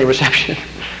be a friendly reception.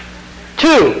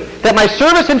 2, that my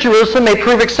service in Jerusalem may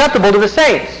prove acceptable to the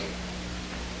saints.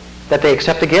 That they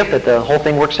accept the gift, that the whole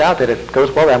thing works out, that it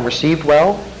goes well, that I'm received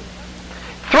well.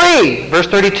 3, verse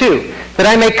 32, that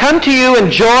I may come to you in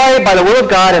joy by the will of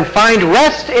God and find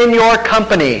rest in your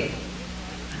company.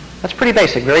 That's pretty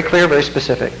basic, very clear, very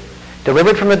specific.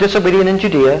 Delivered from the disobedient in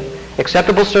Judea,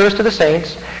 acceptable service to the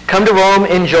saints, come to Rome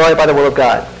in joy by the will of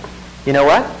God. You know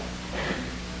what?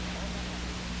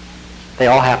 They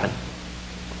all happen.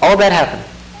 All of that happened.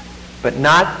 But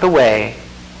not the way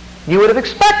you would have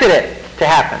expected it to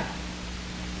happen.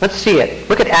 Let's see it.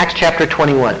 Look at Acts chapter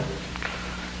 21.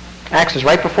 Acts is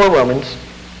right before Romans.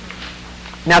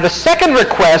 Now the second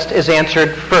request is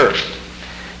answered first.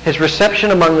 His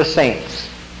reception among the saints.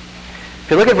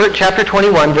 If you look at chapter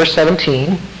 21, verse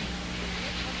 17, it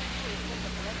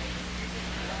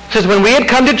says, when we had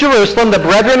come to Jerusalem, the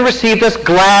brethren received us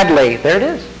gladly. There it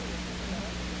is.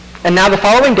 And now the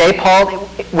following day, Paul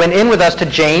went in with us to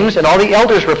James, and all the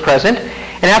elders were present.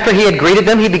 And after he had greeted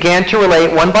them, he began to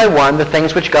relate one by one the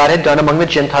things which God had done among the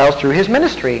Gentiles through his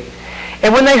ministry.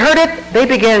 And when they heard it, they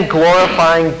began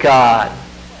glorifying God.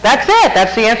 That's it.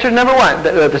 That's the answer to number 1.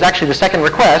 There's actually the second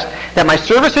request, that my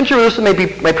service in Jerusalem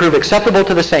may prove acceptable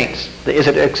to the saints. Is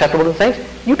it acceptable to the saints?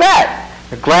 You bet.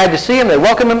 They're glad to see him. They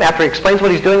welcome him. After he explains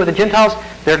what he's doing with the Gentiles,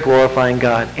 they're glorifying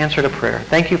God. Answer to prayer.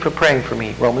 Thank you for praying for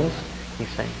me, Romans, he's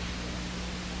saying.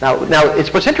 Now,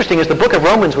 what's interesting is the book of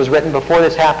Romans was written before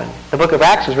this happened. The book of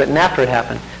Acts was written after it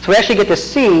happened. So we actually get to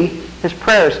see his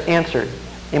prayers answered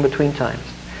in between times.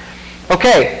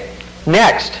 Okay,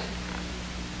 next.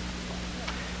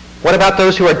 What about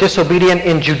those who are disobedient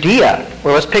in Judea?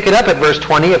 Well, let's pick it up at verse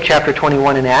 20 of chapter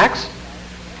 21 in Acts.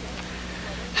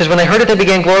 It says, when they heard it, they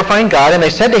began glorifying God, and they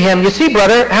said to him, you see,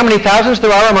 brother, how many thousands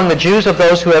there are among the Jews of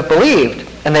those who have believed,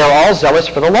 and they are all zealous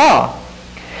for the law.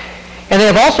 And they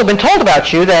have also been told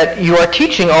about you that you are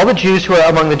teaching all the Jews who are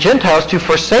among the Gentiles to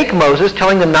forsake Moses,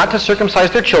 telling them not to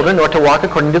circumcise their children, nor to walk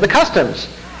according to the customs.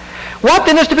 What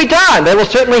then is to be done? They will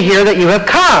certainly hear that you have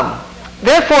come.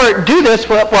 Therefore, do this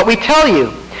what we tell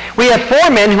you. We have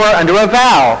 4 men who are under a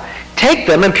vow. Take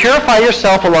them and purify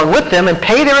yourself along with them and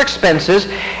pay their expenses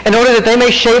in order that they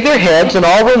may shave their heads, and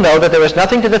all will know that there is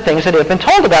nothing to the things that have been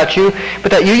told about you,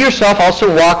 but that you yourself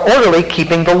also walk orderly,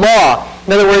 keeping the law.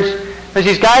 In other words, there's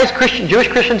these guys, Jewish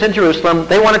Christians in Jerusalem.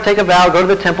 They want to take a vow, go to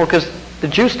the temple, because the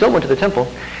Jews still went to the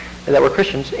temple that were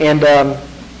Christians. And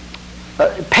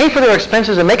pay for their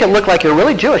expenses and make it look like you're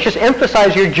really Jewish. Just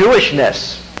emphasize your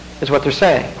Jewishness, is what they're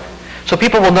saying. So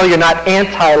people will know you're not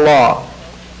anti-law.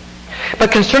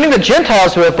 But concerning the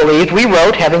Gentiles who have believed, we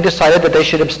wrote, having decided that they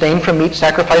should abstain from meat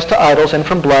sacrificed to idols and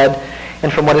from blood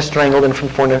and from what is strangled and from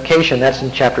fornication. That's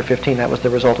in chapter 15. That was the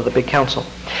result of the big council.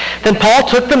 Then Paul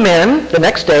took the men the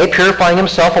next day, purifying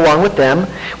himself along with them,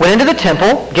 went into the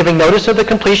temple, giving notice of the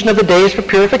completion of the days for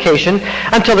purification,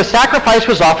 until the sacrifice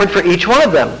was offered for each one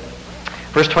of them.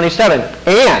 Verse 27,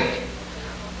 and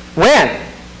when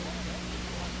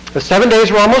the 7 days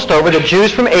were almost over, the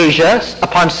Jews from Asia,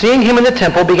 upon seeing him in the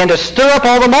temple, began to stir up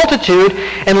all the multitude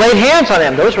and laid hands on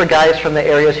him. Those were guys from the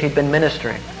areas he'd been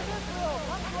ministering.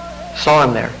 Saw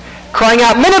him there, crying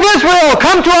out, "Men of Israel,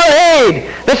 come to our aid!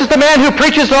 This is the man who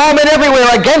preaches to all men everywhere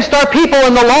against our people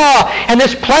and the law and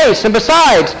this place. And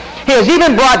besides, he has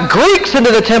even brought Greeks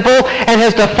into the temple and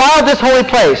has defiled this holy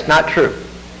place." Not true.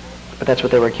 But that's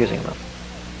what they were accusing him of.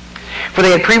 For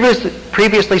they had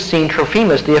previously seen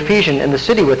Trophimus the Ephesian in the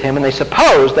city with him, and they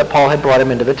supposed that Paul had brought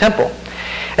him into the temple.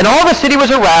 And all the city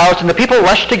was aroused, and the people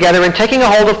rushed together, and taking a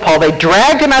hold of Paul, they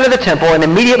dragged him out of the temple, and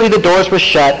immediately the doors were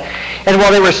shut. And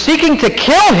while they were seeking to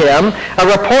kill him, a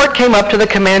report came up to the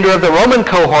commander of the Roman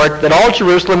cohort that all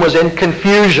Jerusalem was in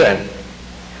confusion.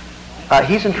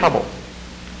 He's in trouble.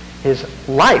 His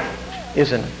life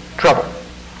is in trouble.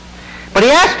 But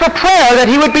he asked for prayer that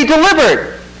he would be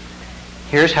delivered.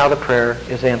 Here's how the prayer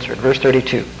is answered. Verse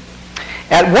 32.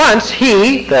 At once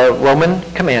he, the Roman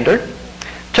commander,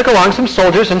 took along some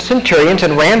soldiers and centurions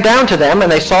and ran down to them,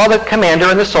 and they saw the commander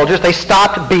and the soldiers. They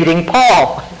stopped beating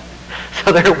Paul.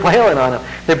 So they're wailing on him.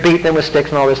 They're beating him with sticks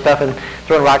and all this stuff and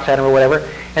throwing rocks at him or whatever.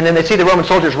 And then they see the Roman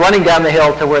soldiers running down the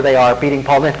hill to where they are, beating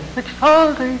Paul. And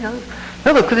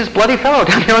they look at this bloody fellow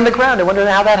down here on the ground. They're wondering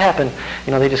how that happened.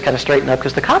 They just kind of straighten up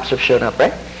because the cops have shown up,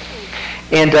 right?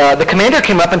 And the commander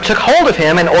came up and took hold of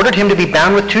him and ordered him to be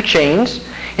bound with 2 chains.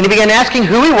 And he began asking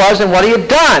who he was and what he had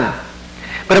done.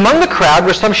 But among the crowd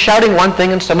were some shouting one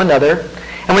thing and some another.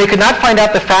 And when he could not find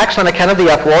out the facts on account of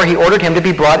the uproar, he ordered him to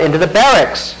be brought into the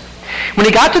barracks. When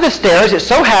he got to the stairs, it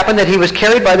so happened that he was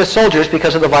carried by the soldiers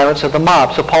because of the violence of the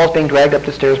mob. So Paul's being dragged up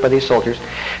the stairs by these soldiers.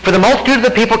 For the multitude of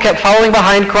the people kept following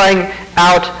behind, crying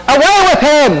out, "Away with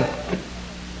him!"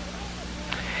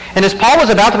 And as Paul was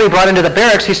about to be brought into the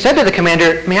barracks, he said to the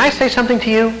commander, "May I say something to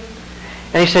you?"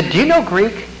 And he said, "Do you know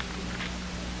Greek?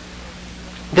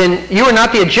 Then you are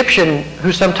not the Egyptian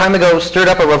who some time ago stirred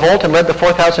up a revolt and led the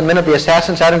 4,000 men of the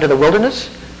assassins out into the wilderness?"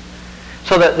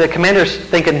 So the commander's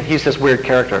thinking he's this weird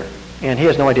character, and he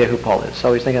has no idea who Paul is.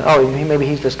 So he's thinking, maybe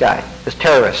he's this guy, this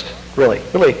terrorist, really.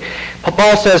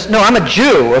 Paul says, "No, I'm a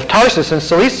Jew of Tarsus in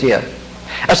Cilicia,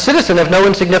 a citizen of no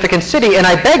insignificant city, and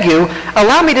I beg you,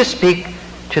 allow me to speak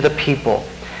to the people."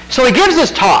 So he gives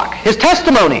this talk, his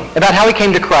testimony about how he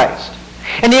came to Christ.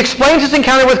 And he explains his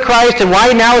encounter with Christ and why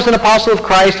he now is an apostle of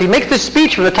Christ. He makes this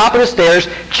speech from the top of the stairs,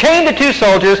 chained to 2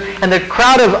 soldiers, and the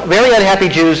crowd of very unhappy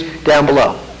Jews down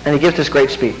below. And he gives this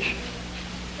great speech.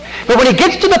 But when he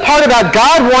gets to the part about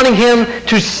God wanting him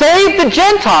to save the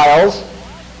Gentiles,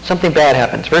 something bad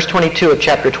happens. Verse 22 of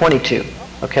chapter 22.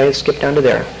 Okay, let's skip down to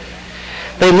there.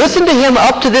 They listened to him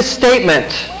up to this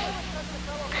statement.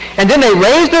 And then they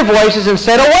raised their voices and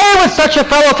said, "Away with such a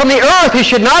fellow from the earth! He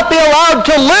should not be allowed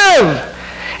to live!"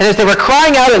 And as they were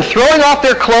crying out and throwing off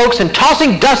their cloaks and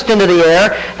tossing dust into the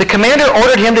air, the commander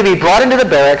ordered him to be brought into the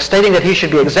barracks, stating that he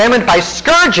should be examined by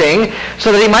scourging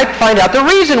so that he might find out the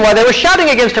reason why they were shouting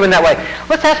against him in that way.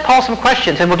 Let's ask Paul some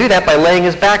questions, and we'll do that by laying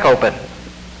his back open.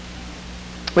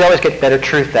 We always get better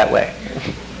truth that way.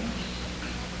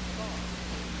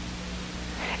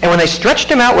 And when they stretched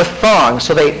him out with thongs,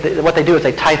 so what they do is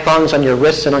they tie thongs on your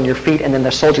wrists and on your feet, and then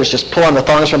the soldiers just pull on the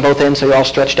thongs from both ends so you're all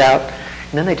stretched out.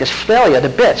 And then they just flail you to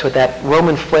bits with that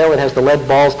Roman flail that has the lead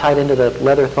balls tied into the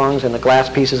leather thongs and the glass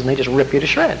pieces, and they just rip you to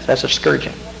shreds. That's a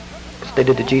scourging. That's what they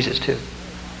did to Jesus too.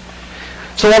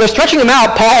 So while they're stretching him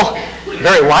out, Paul,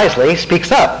 very wisely,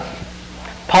 speaks up.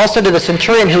 Paul said to the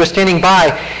centurion who was standing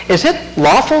by, "Is it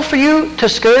lawful for you to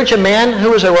scourge a man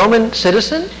who is a Roman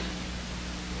citizen?"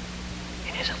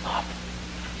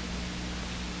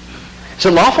 Is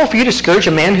it lawful for you to scourge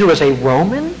a man who is a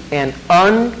Roman and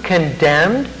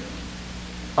uncondemned,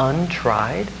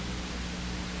 untried?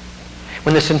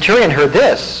 When the centurion heard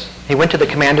this, he went to the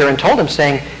commander and told him,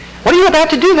 saying, "What are you about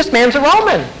to do? This man's a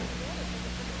Roman."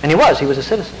 And he was a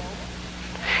citizen.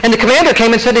 And the commander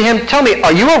came and said to him, "Tell me,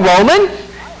 are you a Roman?"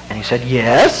 And he said,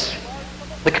 "Yes."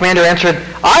 The commander answered,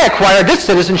 "I acquired this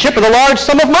citizenship with a large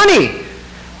sum of money."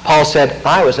 Paul said,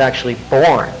 "I was actually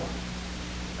born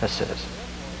a citizen."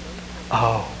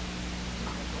 Oh.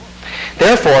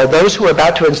 Therefore, those who were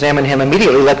about to examine him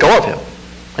immediately let go of him.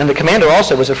 And the commander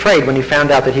also was afraid when he found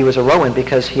out that he was a Roman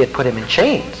because he had put him in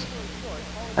chains.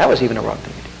 That was even a wrong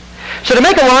thing to do. So to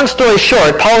make a long story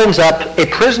short, Paul ends up a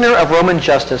prisoner of Roman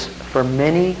justice for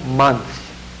many months.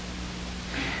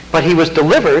 But he was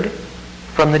delivered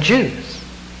from the Jews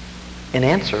in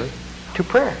answer to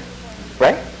prayer.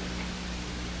 Right?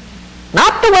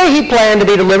 Not the way he planned to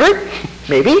be delivered,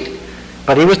 maybe,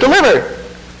 but he was delivered.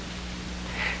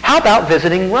 How about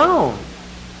visiting Rome?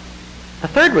 The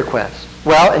third request.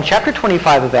 Well, in chapter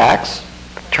 25 of Acts,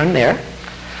 turn there,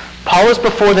 Paul is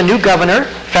before the new governor,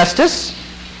 Festus.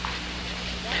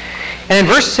 And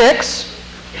in verse 6,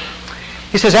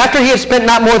 he says, after he had spent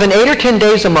not more than 8 or 10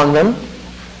 days among them,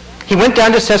 he went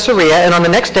down to Caesarea, and on the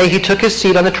next day he took his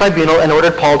seat on the tribunal and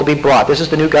ordered Paul to be brought. This is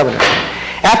the new governor.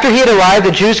 After he had arrived,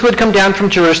 the Jews who had come down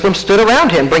from Jerusalem stood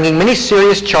around him, bringing many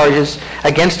serious charges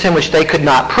against him which they could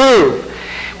not prove.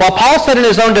 While Paul said in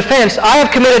his own defense, I have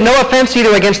committed no offense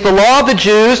either against the law of the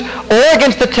Jews or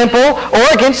against the temple or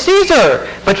against Caesar.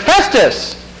 But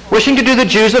Festus, wishing to do the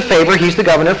Jews a favor, he's the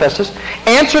governor, Festus,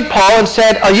 answered Paul and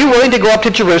said, are you willing to go up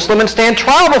to Jerusalem and stand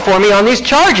trial before me on these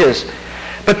charges?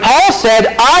 But Paul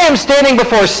said, I am standing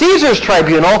before Caesar's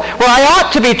tribunal where I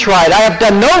ought to be tried. I have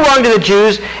done no wrong to the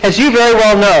Jews, as you very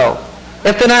well know.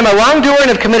 If then I am a wrongdoer and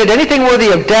have committed anything worthy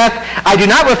of death, I do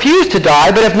not refuse to die.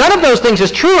 But if none of those things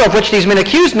is true of which these men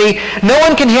accuse me, no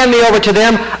one can hand me over to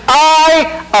them. I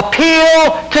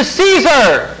appeal to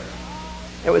Caesar.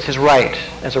 It was his right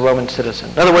as a Roman citizen.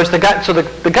 In other words,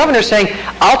 the governor is saying,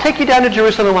 I'll take you down to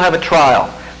Jerusalem and we'll have a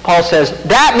trial. Paul says,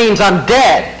 that means I'm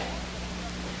dead.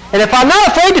 And if I'm not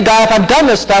afraid to die if I've done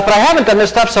this stuff, but I haven't done this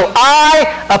stuff, so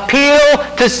I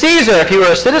appeal to Caesar. If you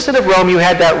were a citizen of Rome, you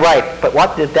had that right. But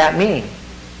what did that mean?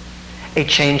 A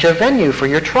change of venue for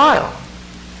your trial.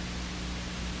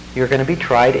 You're going to be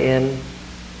tried in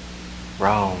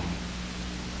Rome.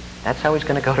 That's how he's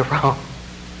going to go to Rome.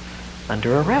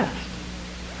 Under arrest.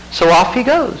 So off he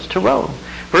goes to Rome.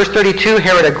 Verse 32,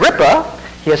 Herod Agrippa,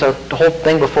 he has a whole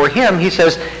thing before him. He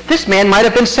says, this man might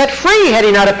have been set free had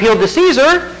he not appealed to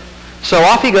Caesar. So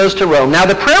off he goes to Rome. Now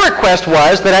the prayer request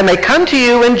was that I may come to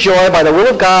you in joy by the will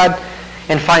of God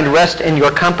and find rest in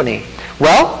your company.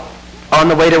 Well, on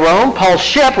the way to Rome, Paul's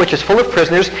ship, which is full of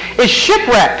prisoners, is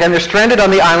shipwrecked, and they're stranded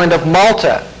on the island of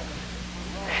Malta.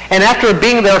 And after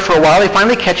being there for a while, they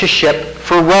finally catch a ship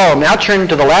for Rome. Now turn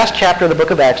to the last chapter of the book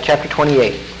of Acts, chapter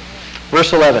 28,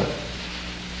 verse 11.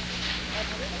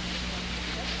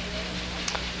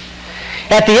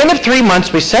 At the end of 3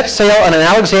 months, we set sail on an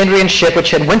Alexandrian ship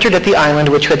which had wintered at the island,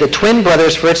 which had the twin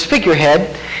brothers for its figurehead.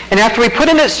 And after we put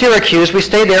in at Syracuse, we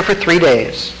stayed there for 3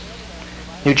 days.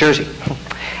 New Jersey.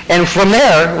 And from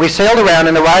there, we sailed around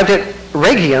and arrived at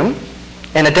Rhegium.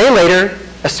 And a day later,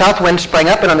 a south wind sprang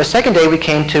up, and on the second day we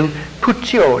came to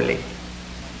Puteoli.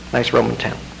 Nice Roman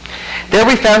town. There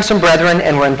we found some brethren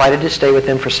and were invited to stay with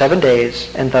them for 7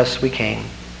 days, and thus we came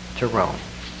to Rome.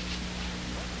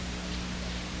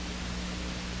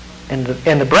 And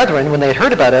the brethren, when they had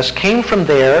heard about us, came from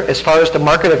there as far as the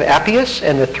market of Appius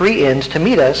and the 3 Inns to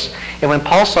meet us. And when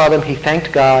Paul saw them, he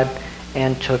thanked God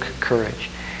and took courage.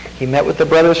 He met with the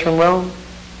brothers from Rome.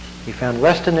 He found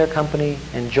rest in their company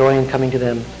and joy in coming to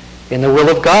them in the will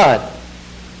of God.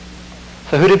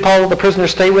 So who did Paul, the prisoner,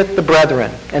 stay with? The brethren.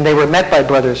 And they were met by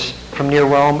brothers from near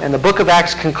Rome. And the book of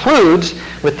Acts concludes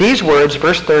with these words,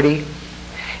 verse 30.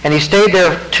 And he stayed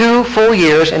there 2 full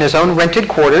years in his own rented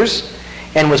quarters,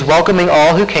 and was welcoming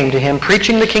all who came to him,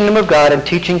 preaching the kingdom of God and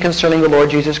teaching concerning the Lord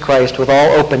Jesus Christ with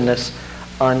all openness,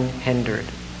 unhindered.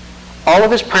 All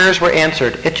of his prayers were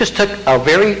answered. It just took a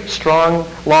very strong,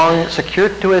 long,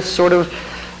 circuitous, sort of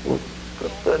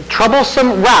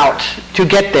troublesome route to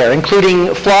get there,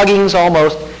 including floggings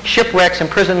almost, shipwrecks,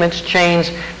 imprisonments, chains,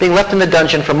 being left in the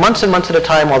dungeon for months and months at a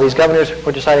time while these governors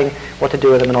were deciding what to do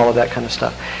with them and all of that kind of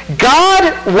stuff.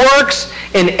 God works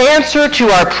in answer to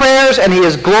our prayers, and he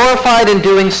is glorified in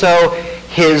doing so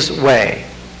his way.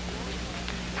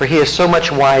 For he is so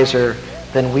much wiser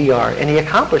than we are, and he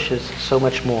accomplishes so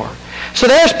much more. So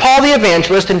there's Paul the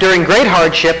evangelist, enduring great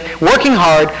hardship, working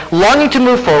hard, longing to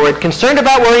move forward, concerned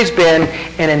about where he's been,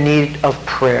 and in need of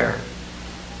prayer.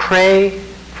 Pray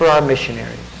for our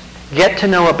missionaries. Get to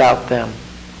know about them.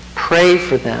 Pray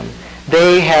for them.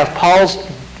 They have Paul's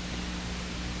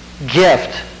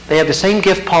gift. They have the same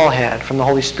gift Paul had from the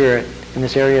Holy Spirit in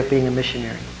this area of being a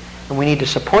missionary. And we need to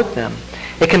support them.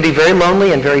 It can be very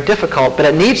lonely and very difficult, but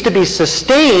it needs to be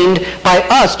sustained by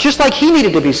us, just like he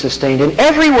needed to be sustained in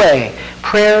every way.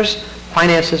 Prayers,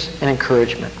 finances, and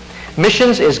encouragement.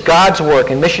 Missions is God's work,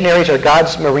 and missionaries are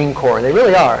God's Marine Corps. They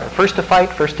really are. First to fight,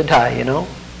 first to die, you know?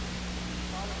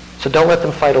 So don't let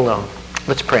them fight alone.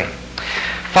 Let's pray.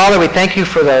 Father, we thank you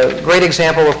for the great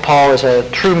example of Paul as a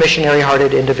true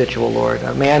missionary-hearted individual, Lord,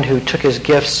 a man who took his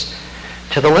gifts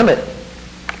to the limit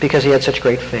because he had such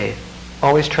great faith,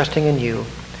 always trusting in you,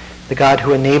 the God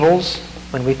who enables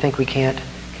when we think we can't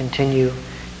continue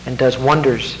and does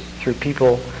wonders through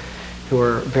people who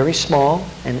are very small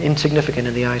and insignificant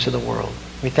in the eyes of the world.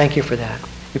 We thank you for that.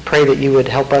 We pray that you would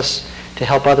help us to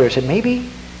help others and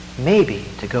maybe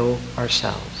to go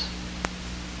ourselves,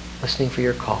 listening for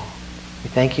your call. We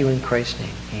thank you in Christ's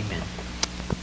name. Amen.